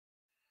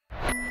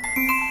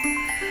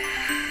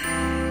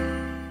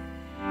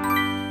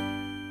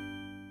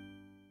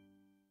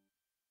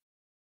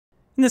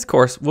In this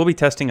course, we'll be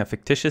testing a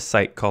fictitious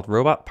site called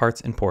Robot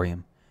Parts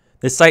Emporium.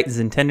 This site is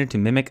intended to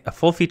mimic a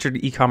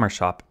full-featured e-commerce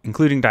shop,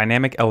 including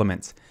dynamic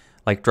elements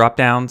like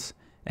drop-downs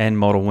and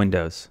modal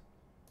windows.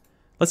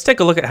 Let's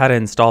take a look at how to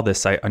install this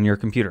site on your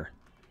computer.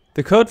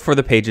 The code for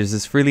the pages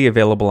is freely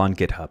available on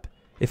GitHub.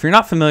 If you're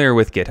not familiar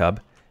with GitHub,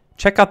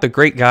 check out the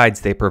great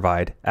guides they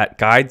provide at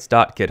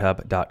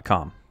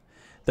guides.github.com.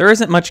 There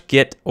isn't much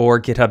Git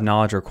or GitHub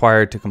knowledge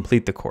required to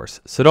complete the course,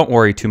 so don't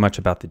worry too much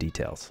about the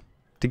details.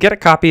 To get a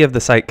copy of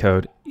the site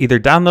code, either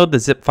download the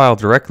zip file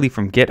directly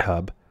from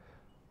GitHub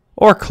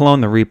or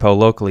clone the repo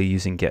locally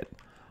using Git.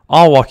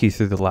 I'll walk you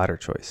through the latter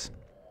choice.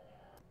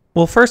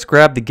 We'll first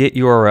grab the Git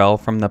URL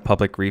from the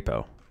public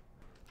repo.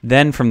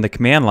 Then from the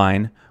command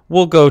line,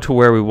 we'll go to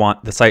where we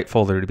want the site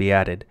folder to be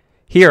added.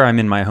 Here I'm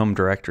in my home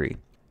directory.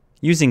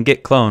 Using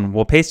git clone,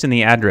 we'll paste in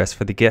the address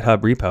for the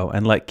GitHub repo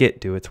and let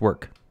Git do its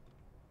work.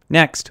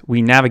 Next,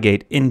 we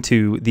navigate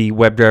into the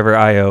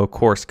WebdriverIO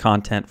course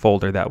content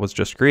folder that was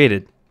just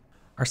created.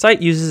 Our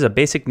site uses a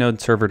basic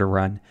Node server to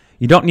run.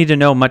 You don't need to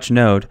know much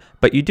Node,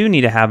 but you do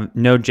need to have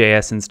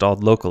Node.js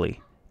installed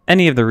locally.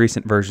 Any of the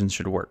recent versions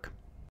should work.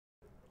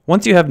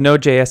 Once you have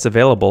Node.js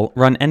available,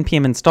 run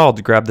npm install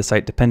to grab the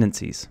site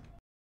dependencies.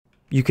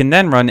 You can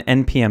then run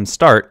npm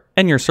start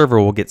and your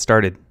server will get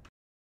started.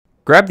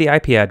 Grab the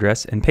IP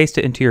address and paste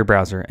it into your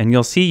browser, and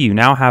you'll see you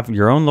now have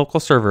your own local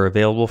server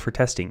available for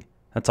testing.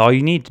 That's all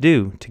you need to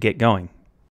do to get going.